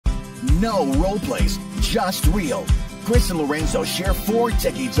No role plays, just real. Chris and Lorenzo share 4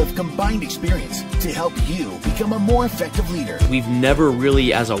 decades of combined experience to help you become a more effective leader. We've never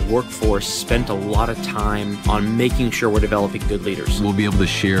really, as a workforce, spent a lot of time on making sure we're developing good leaders. We'll be able to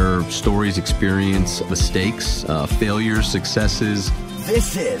share stories, experience, mistakes, failures, successes.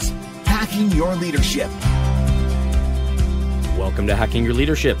 This is Hacking Your Leadership. Welcome to Hacking Your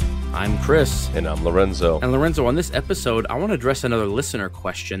Leadership. I'm Chris. And I'm Lorenzo. And Lorenzo, on this episode, I want to address another listener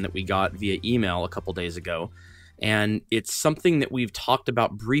question that we got via email a couple days ago. And it's something that we've talked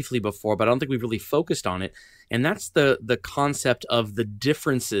about briefly before, but I don't think we've really focused on it. And that's the concept of the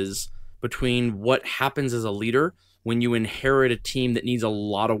differences between what happens as a leader when you inherit a team that needs a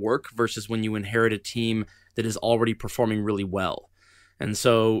lot of work versus when you inherit a team that is already performing really well. And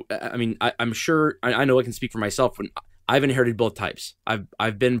so, I mean, I'm sure, I know I can speak for myself. When I've inherited both types.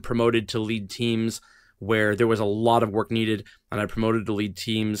 I've been promoted to lead teams where there was a lot of work needed, and I promoted to lead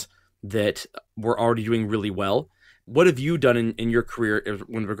teams that were already doing really well. What have you done in your career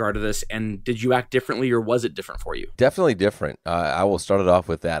in regard to this, and did you act differently, or was it different for you? Definitely different. I will start it off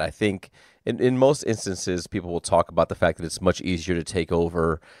with that. I think in most instances, people will talk about the fact that it's much easier to take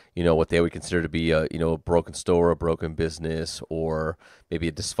over, what they would consider to be a broken store, a broken business, or maybe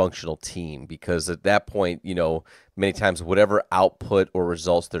a dysfunctional team. Because at that point, many times whatever output or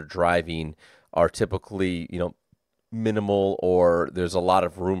results they're driving are typically, minimal, or there's a lot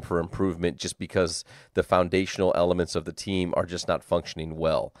of room for improvement just because the foundational elements of the team are just not functioning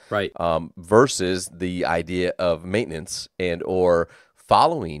well. Right. Versus the idea of maintenance and or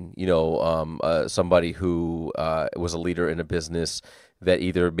following, somebody who was a leader in a business that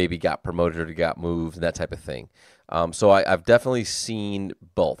either maybe got promoted or got moved and that type of thing. So I've definitely seen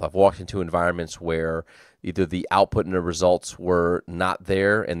both. I've walked into environments where either the output and the results were not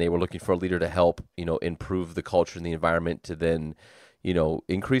there and they were looking for a leader to help, improve the culture and the environment to then,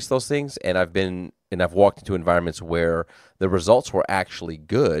 increase those things. And I've walked into environments where the results were actually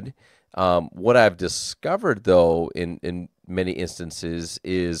good. What I've discovered, though, in many instances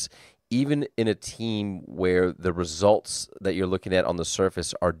is even in a team where the results that you're looking at on the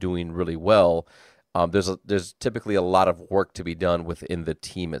surface are doing really well, there's typically a lot of work to be done within the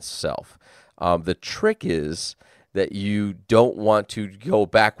team itself. The trick is that you don't want to go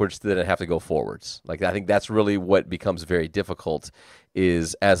backwards to then have to go forwards. Like, I think that's really what becomes very difficult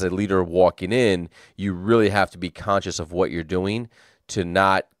is as a leader walking in, you really have to be conscious of what you're doing to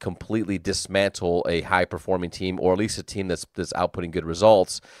not completely dismantle a high-performing team, or at least a team that's outputting good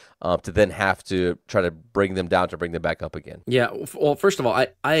results, to then have to try to bring them down to bring them back up again. Yeah, well, first of all,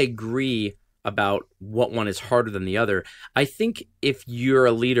 I agree about what one is harder than the other. I think if you're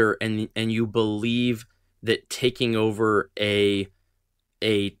a leader and you believe that taking over a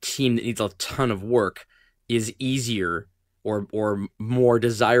team that needs a ton of work is easier or more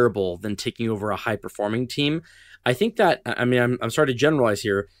desirable than taking over a high-performing team, I think that, I'm sorry to generalize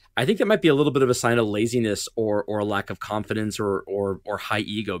here, I think that might be a little bit of a sign of laziness or a lack of confidence or high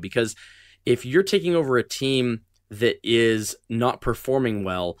ego, because if you're taking over a team that is not performing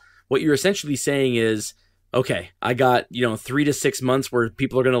well, what you're essentially saying is, okay, I got, 3 to 6 months where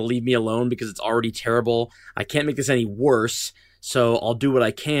people are going to leave me alone because it's already terrible. I can't make this any worse, so I'll do what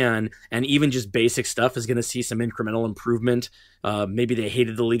I can. And even just basic stuff is going to see some incremental improvement. Maybe they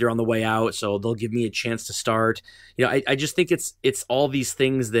hated the leader on the way out, so they'll give me a chance to start. I just think it's all these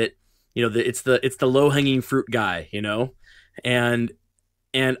things that, it's the low-hanging fruit guy, and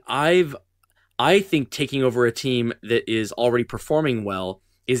I think taking over a team that is already performing well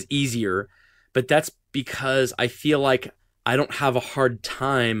is easier, but that's because I feel like I don't have a hard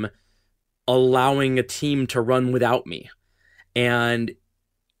time allowing a team to run without me. And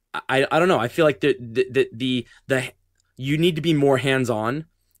I don't know. I feel like the you need to be more hands-on,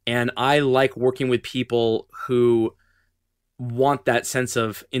 and I like working with people who want that sense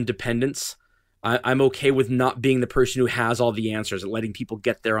of independence. I'm okay with not being the person who has all the answers and letting people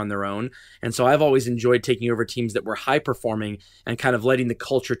get there on their own. And so I've always enjoyed taking over teams that were high performing and kind of letting the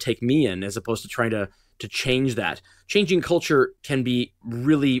culture take me in, as opposed to trying to change that. Changing culture can be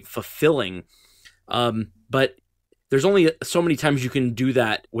really fulfilling, but there's only so many times you can do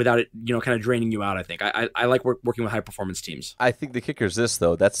that without it, kind of draining you out, I think. I like working with high-performance teams. I think the kicker is this,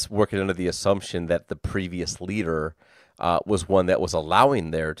 though. That's working under the assumption that the previous leader was one that was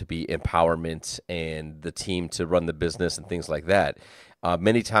allowing there to be empowerment and the team to run the business and things like that.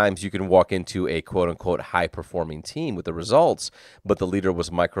 Many times you can walk into a quote-unquote high-performing team with the results, but the leader was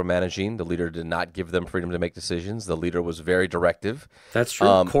micromanaging. The leader did not give them freedom to make decisions. The leader was very directive. That's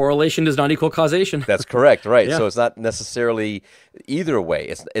true. Correlation does not equal causation. That's correct, right. Yeah. So it's not necessarily either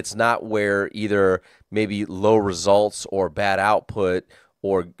way. It's not where either maybe low results or bad output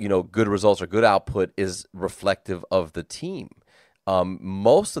or good results or good output is reflective of the team.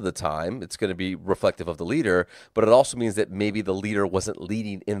 Most of the time, it's going to be reflective of the leader, but it also means that maybe the leader wasn't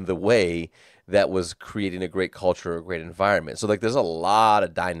leading in the way that was creating a great culture, a great environment. So, like, there's a lot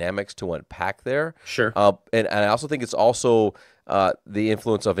of dynamics to unpack there. Sure. And I also think it's also the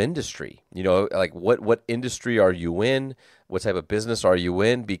influence of industry. Like what industry are you in? What type of business are you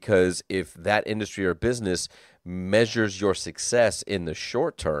in? Because if that industry or business measures your success in the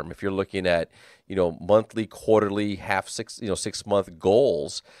short term, if you're looking at monthly, quarterly, 6-month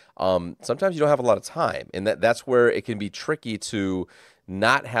goals, sometimes you don't have a lot of time, and that's where it can be tricky to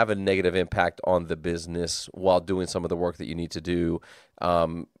not have a negative impact on the business while doing some of the work that you need to do,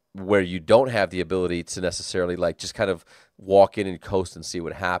 where you don't have the ability to necessarily like just kind of walk in and coast and see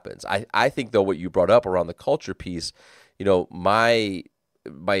what happens. I think, though, what you brought up around the culture piece, my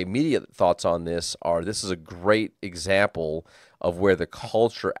immediate thoughts on this is a great example of where the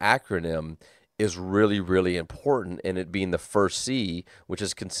culture acronym is really, really important, and it being the first C, which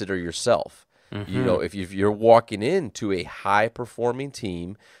is consider yourself. Mm-hmm. If you're walking into a high-performing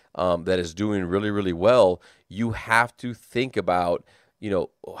team that is doing really, really well, you have to think about,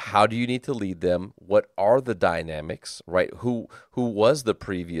 how do you need to lead them? What are the dynamics, right? Who was the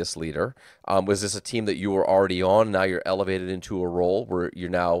previous leader? Was this a team that you were already on? Now you're elevated into a role where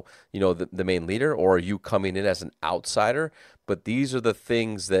you're now, the main leader, or are you coming in as an outsider? But these are the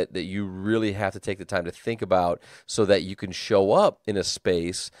things that you really have to take the time to think about so that you can show up in a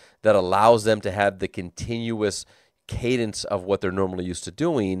space that allows them to have the continuous cadence of what they're normally used to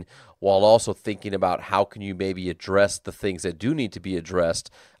doing, while also thinking about how can you maybe address the things that do need to be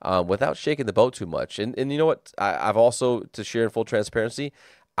addressed without shaking the boat too much. And you know what? I've also, to share in full transparency,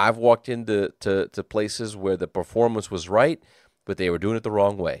 I've walked into to places where the performance was right, but they were doing it the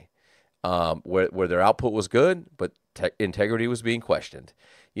wrong way. Where their output was good, but integrity was being questioned.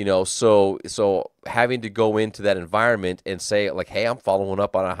 So having to go into that environment and say, like, hey, I'm following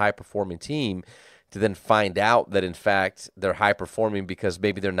up on a high-performing team, to then find out that, in fact, they're high-performing because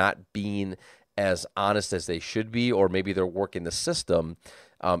maybe they're not being as honest as they should be, or maybe they're working the system,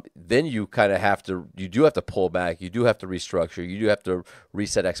 then you kind of you do have to pull back, you do have to restructure, you do have to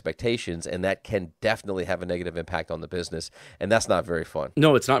reset expectations, and that can definitely have a negative impact on the business, and that's not very fun.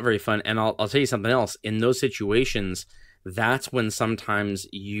 No, it's not very fun. And I'll tell you something else. In those situations, that's when sometimes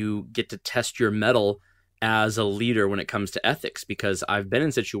you get to test your mettle as a leader when it comes to ethics, because I've been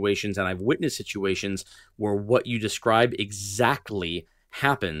in situations and I've witnessed situations where what you describe exactly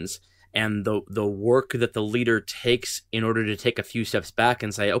happens, and the work that the leader takes in order to take a few steps back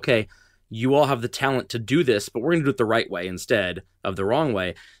and say, okay, you all have the talent to do this, but we're going to do it the right way instead of the wrong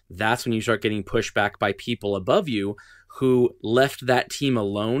way. That's when you start getting pushed back by people above you who left that team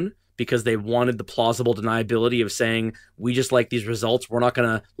alone because they wanted the plausible deniability of saying, we just like these results. We're not going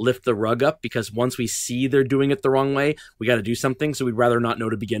to lift the rug up because once we see they're doing it the wrong way, we got to do something. So we'd rather not know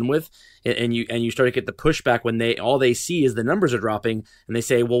to begin with. And you start to get the pushback when all they see is the numbers are dropping, and they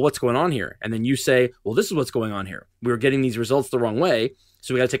say, well, what's going on here? And then you say, well, this is what's going on here. We were getting these results the wrong way.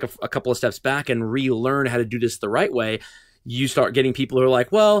 So we got to take a couple of steps back and relearn how to do this the right way. You start getting people who are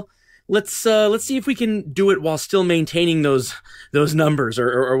like, well, let's see if we can do it while still maintaining those numbers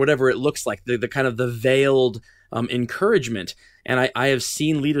or whatever it looks like, the kind of the veiled encouragement. And I have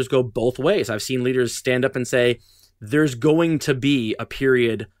seen leaders go both ways. I've seen leaders stand up and say, there's going to be a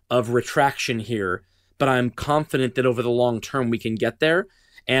period of retraction here, but I'm confident that over the long term we can get there,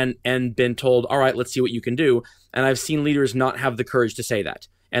 and been told, all right, let's see what you can do. And I've seen leaders not have the courage to say that,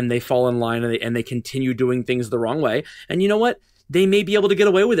 and they fall in line and they continue doing things the wrong way. And you know what? They may be able to get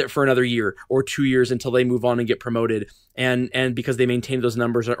away with it for another year or 2 years until they move on and get promoted, and because they maintained those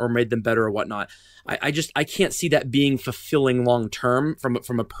numbers or made them better or whatnot. I can't see that being fulfilling long term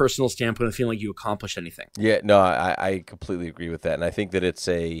from a personal standpoint of feeling like you accomplished anything. Yeah, no, I completely agree with that, and I think that it's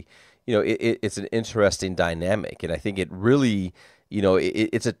it's an interesting dynamic, and I think it really,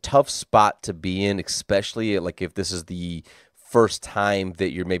 it's a tough spot to be in, especially like if this is the first time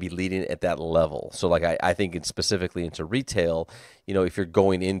that you're maybe leading at that level. So like I think it's specifically into retail, if you're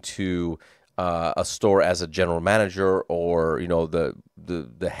going into a store as a general manager or,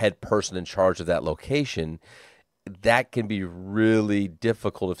 the head person in charge of that location, that can be really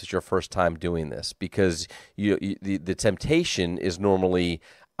difficult if it's your first time doing this, because the temptation is normally,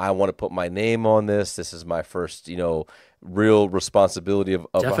 I want to put my name on this. This is my first, real responsibility of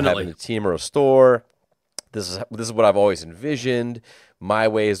having a team or a store. This is what I've always envisioned. My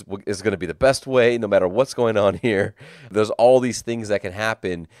way is going to be the best way, no matter what's going on here. There's all these things that can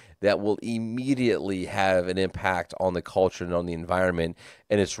happen that will immediately have an impact on the culture and on the environment.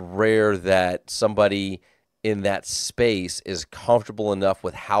 And it's rare that somebody in that space is comfortable enough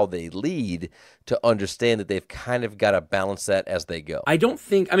with how they lead to understand that they've kind of got to balance that as they go. I don't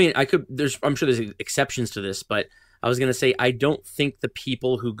think, I mean, I'm sure there's exceptions to this, but I was going to say, I don't think the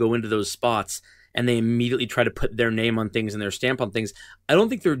people who go into those spots and they immediately try to put their name on things and their stamp on things, I don't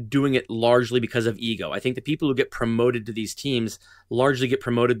think they're doing it largely because of ego. I think the people who get promoted to these teams largely get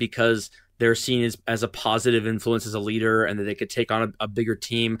promoted because they're seen as a positive influence as a leader and that they could take on a bigger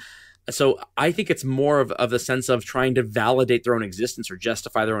team. So I think it's more of the sense of trying to validate their own existence or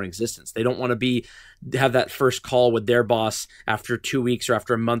justify their own existence. They don't want to have that first call with their boss after 2 weeks or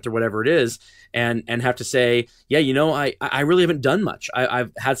after a month or whatever it is, and have to say, yeah, I really haven't done much.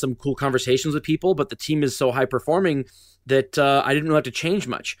 I've had some cool conversations with people, but the team is so high performing that I didn't really have to change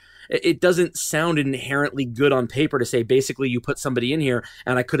much. It doesn't sound inherently good on paper to say, basically, you put somebody in here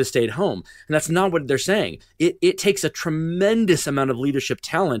and I could have stayed home. And that's not what they're saying. It takes a tremendous amount of leadership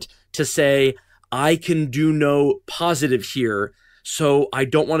talent to say, I can do no positive here, so I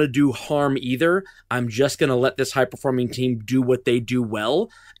don't want to do harm either. I'm just going to let this high-performing team do what they do well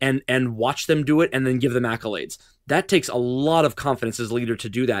and watch them do it and then give them accolades. That takes a lot of confidence as a leader to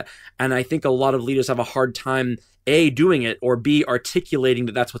do that. And I think a lot of leaders have a hard time, A, doing it, or B, articulating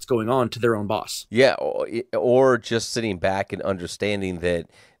that that's what's going on to their own boss. Yeah, or just sitting back and understanding that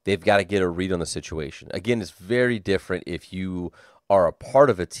they've got to get a read on the situation. Again, it's very different if you are a part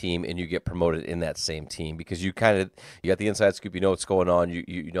of a team and you get promoted in that same team, because you got the inside scoop, you know what's going on,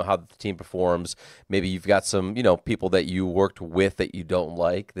 you know how the team performs. Maybe you've got some, people that you worked with that you don't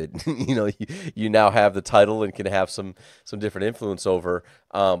like, that you now have the title and can have some different influence over.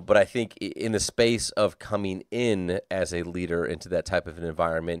 But I think in the space of coming in as a leader into that type of an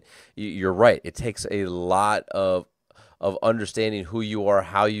environment, you're right. It takes a lot of understanding who you are,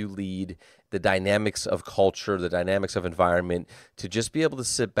 how you lead, the dynamics of culture, the dynamics of environment, to just be able to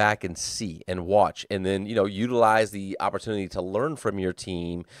sit back and see and watch, and then utilize the opportunity to learn from your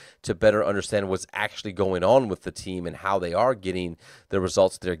team to better understand what's actually going on with the team and how they are getting the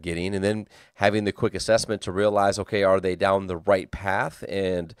results they're getting, and then having the quick assessment to realize, okay, are they down the right path,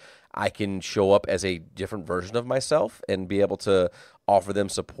 and I can show up as a different version of myself and be able to offer them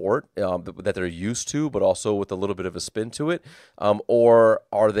support that they're used to, but also with a little bit of a spin to it, or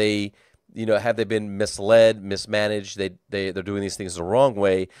are they, have they been misled, mismanaged? They're doing these things the wrong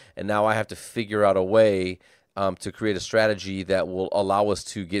way, and now I have to figure out a way to create a strategy that will allow us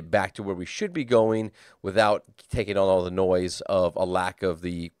to get back to where we should be going without taking on all the noise of a lack of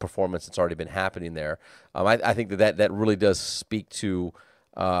the performance that's already been happening there. I think that really does speak to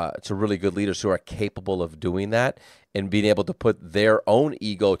really good leaders who are capable of doing that and being able to put their own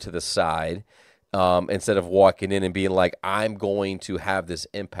ego to the side. Instead of walking in and being like, I'm going to have this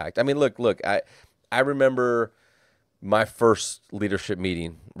impact. I mean, look, I remember my first leadership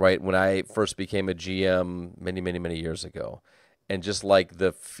meeting, right, when I first became a GM many, many, many years ago. And just like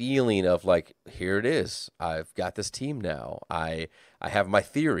the feeling of like, here it is. I've got this team now. I have my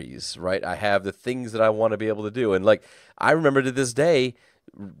theories, right? I have the things that I want to be able to do. And like, I remember to this day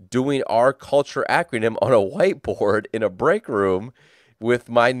doing our culture acronym on a whiteboard in a break room with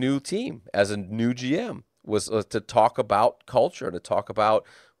my new team as a new GM, was to talk about culture, to talk about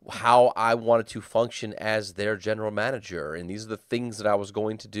how I wanted to function as their general manager. And these are the things that I was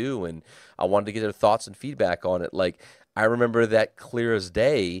going to do. And I wanted to get their thoughts and feedback on it. Like, I remember that clear as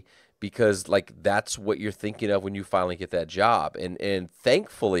day, because like, that's what you're thinking of when you finally get that job. And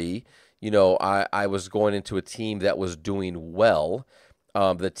thankfully, I was going into a team that was doing well.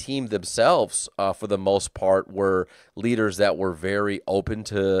 The team themselves, for the most part, were leaders that were very open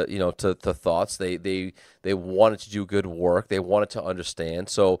to to thoughts. They wanted to do good work. They wanted to understand.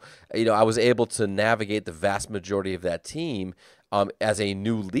 So I was able to navigate the vast majority of that team as a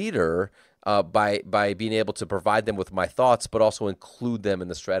new leader by being able to provide them with my thoughts, but also include them in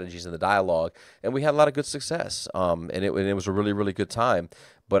the strategies and the dialogue. And we had a lot of good success. And it was a really, really good time.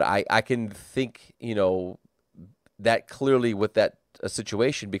 But I can think that clearly with that a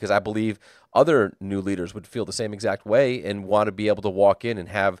situation, because I believe other new leaders would feel the same exact way and want to be able to walk in and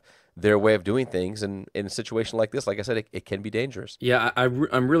have their way of doing things. And in a situation like this, like I said, it can be dangerous. Yeah,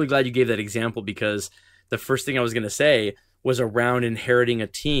 I'm really glad you gave that example, because the first thing I was going to say was around inheriting a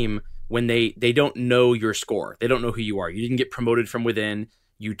team when they don't know your score. They don't know who you are. You didn't get promoted from within.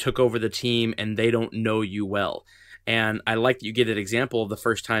 You took over the team and they don't know you well. And I like that you gave that example of the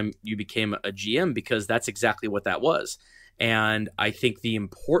first time you became a GM, because that's exactly what that was. And I think the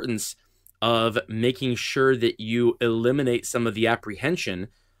importance of making sure that you eliminate some of the apprehension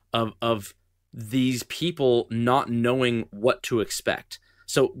of these people not knowing what to expect.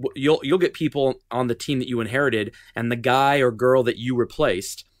 So you'll get people on the team that you inherited, and the guy or girl that you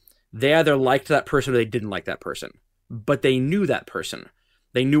replaced They either liked that person or they didn't like that person, but they knew that person.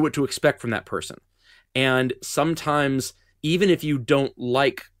 They knew what to expect from that person. And sometimes, even if you don't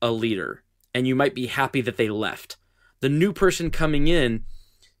like a leader and you might be happy that they left, the new person coming in,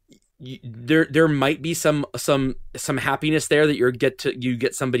 there might be some happiness there that you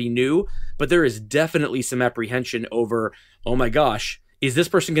get somebody new, but there is definitely some apprehension over, oh my gosh, is this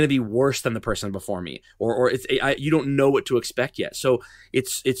person going to be worse than the person before me, or you don't know what to expect yet. So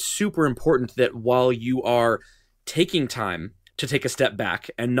it's super important that while you are taking time to take a step back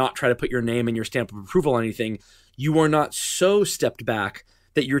and not try to put your name and your stamp of approval on anything, you are not so stepped back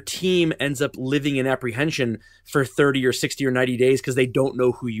that your team ends up living in apprehension for 30 or 60 or 90 days because they don't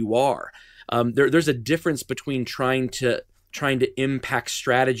know who you are. There's a difference between trying to impact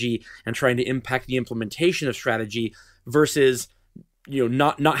strategy and trying to impact the implementation of strategy versus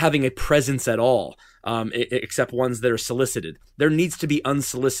not having a presence at all, except ones that are solicited. There needs to be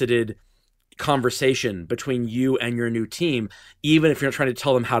unsolicited conversation between you and your new team, even if you're not trying to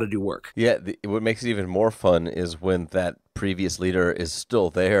tell them how to do work. Yeah, what makes it even more fun is when that previous leader is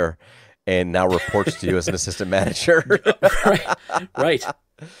still there and now reports to you as an assistant manager. Right.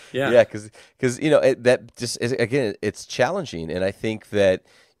 Yeah, because that just is, again, it's challenging, and I think that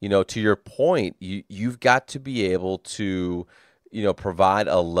to your point, you've got to be able to provide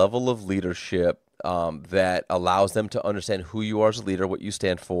a level of leadership that allows them to understand who you are as a leader, what you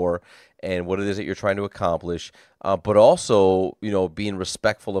stand for, and what it is that you're trying to accomplish, but also, being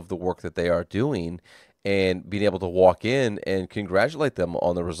respectful of the work that they are doing and being able to walk in and congratulate them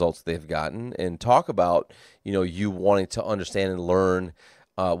on the results they've gotten and talk about, you wanting to understand and learn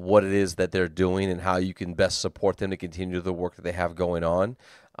what it is that they're doing and how you can best support them to continue the work that they have going on,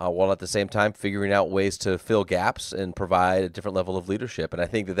 while at the same time figuring out ways to fill gaps and provide a different level of leadership. And I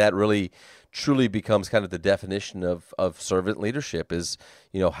think that really truly becomes kind of the definition of servant leadership is,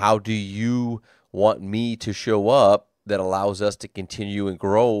 how do you want me to show up that allows us to continue and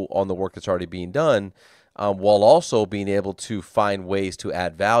grow on the work that's already being done, while also being able to find ways to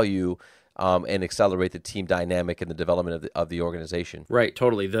add value and accelerate the team dynamic and the development of the organization. Right,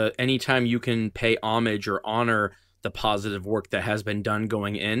 totally. Anytime you can pay homage or honor the positive work that has been done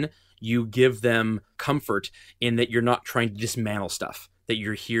going in, you give them comfort in that you're not trying to dismantle stuff, that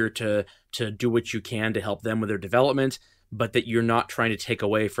you're here to do what you can to help them with their development, but that you're not trying to take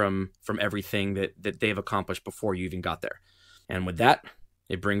away from everything that they've accomplished before you even got there. And with that,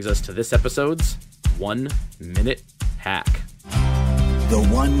 it brings us to this episode's 1 Minute Hack. The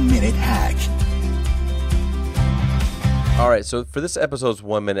 1 Minute Hack. All right, so for this episode's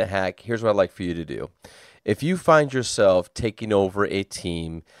 1 Minute Hack, here's what I'd like for you to do. If you find yourself taking over a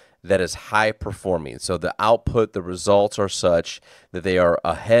team that is high performing, so the output, the results are such that they are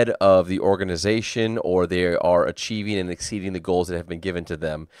ahead of the organization or they are achieving and exceeding the goals that have been given to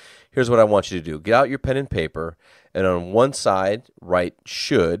them, here's what I want you to do. Get out your pen and paper, and on one side, write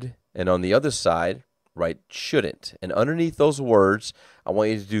should, and on the other side, write shouldn't. And underneath those words, I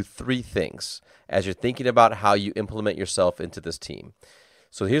want you to do 3 things as you're thinking about how you implement yourself into this team.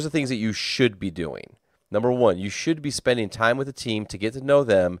 So here's the things that you should be doing. Number 1, you should be spending time with the team to get to know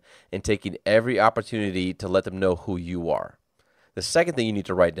them and taking every opportunity to let them know who you are. The second thing you need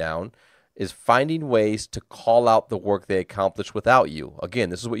to write down is finding ways to call out the work they accomplish without you. Again,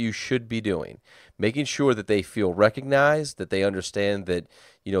 this is what you should be doing. Making sure that they feel recognized, that they understand that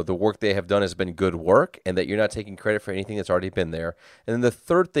the work they have done has been good work and that you're not taking credit for anything that's already been there. And then the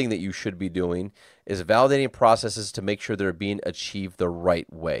third thing that you should be doing is validating processes to make sure they're being achieved the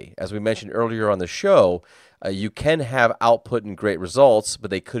right way. As we mentioned earlier on the show, you can have output and great results,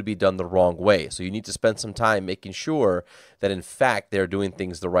 but they could be done the wrong way. So you need to spend some time making sure that, in fact, they're doing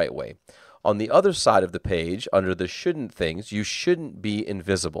things the right way. On the other side of the page, under the shouldn't things, you shouldn't be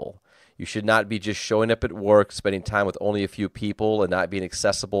invisible. You should not be just showing up at work, spending time with only a few people, and not being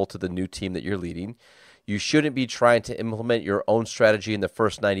accessible to the new team that you're leading. You shouldn't be trying to implement your own strategy in the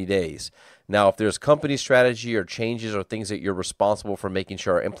first 90 days. Now, if there's company strategy or changes or things that you're responsible for making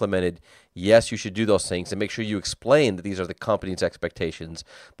sure are implemented, yes, you should do those things and make sure you explain that these are the company's expectations,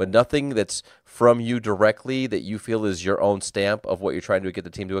 but nothing that's from you directly that you feel is your own stamp of what you're trying to get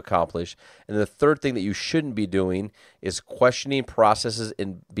the team to accomplish. And the third thing that you shouldn't be doing is questioning processes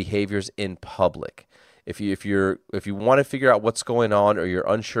and behaviors in public. If you want to figure out what's going on or you're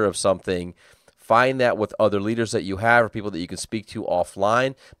unsure of something, find that with other leaders that you have or people that you can speak to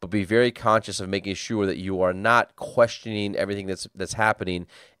offline, but be very conscious of making sure that you are not questioning everything that's happening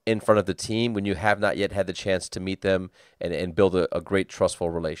in front of the team when you have not yet had the chance to meet them and build a great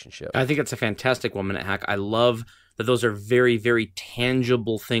trustful relationship. I think it's a fantastic 1 Minute Hack. I love that those are very, very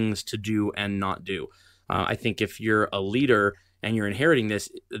tangible things to do and not do. I think if you're a leader and you're inheriting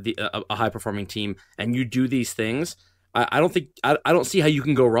a high performing team, and you do these things, I don't see how you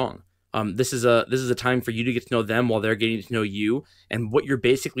can go wrong. This is a time for you to get to know them while they're getting to know you. And what you're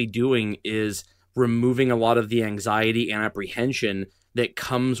basically doing is removing a lot of the anxiety and apprehension that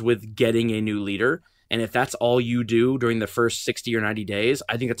comes with getting a new leader. And if that's all you do during the first 60 or 90 days,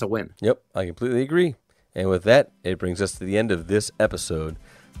 I think it's a win. Yep, I completely agree. And with that, it brings us to the end of this episode.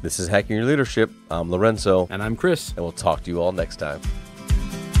 This is Hacking Your Leadership. I'm Lorenzo. And I'm Chris. And we'll talk to you all next time.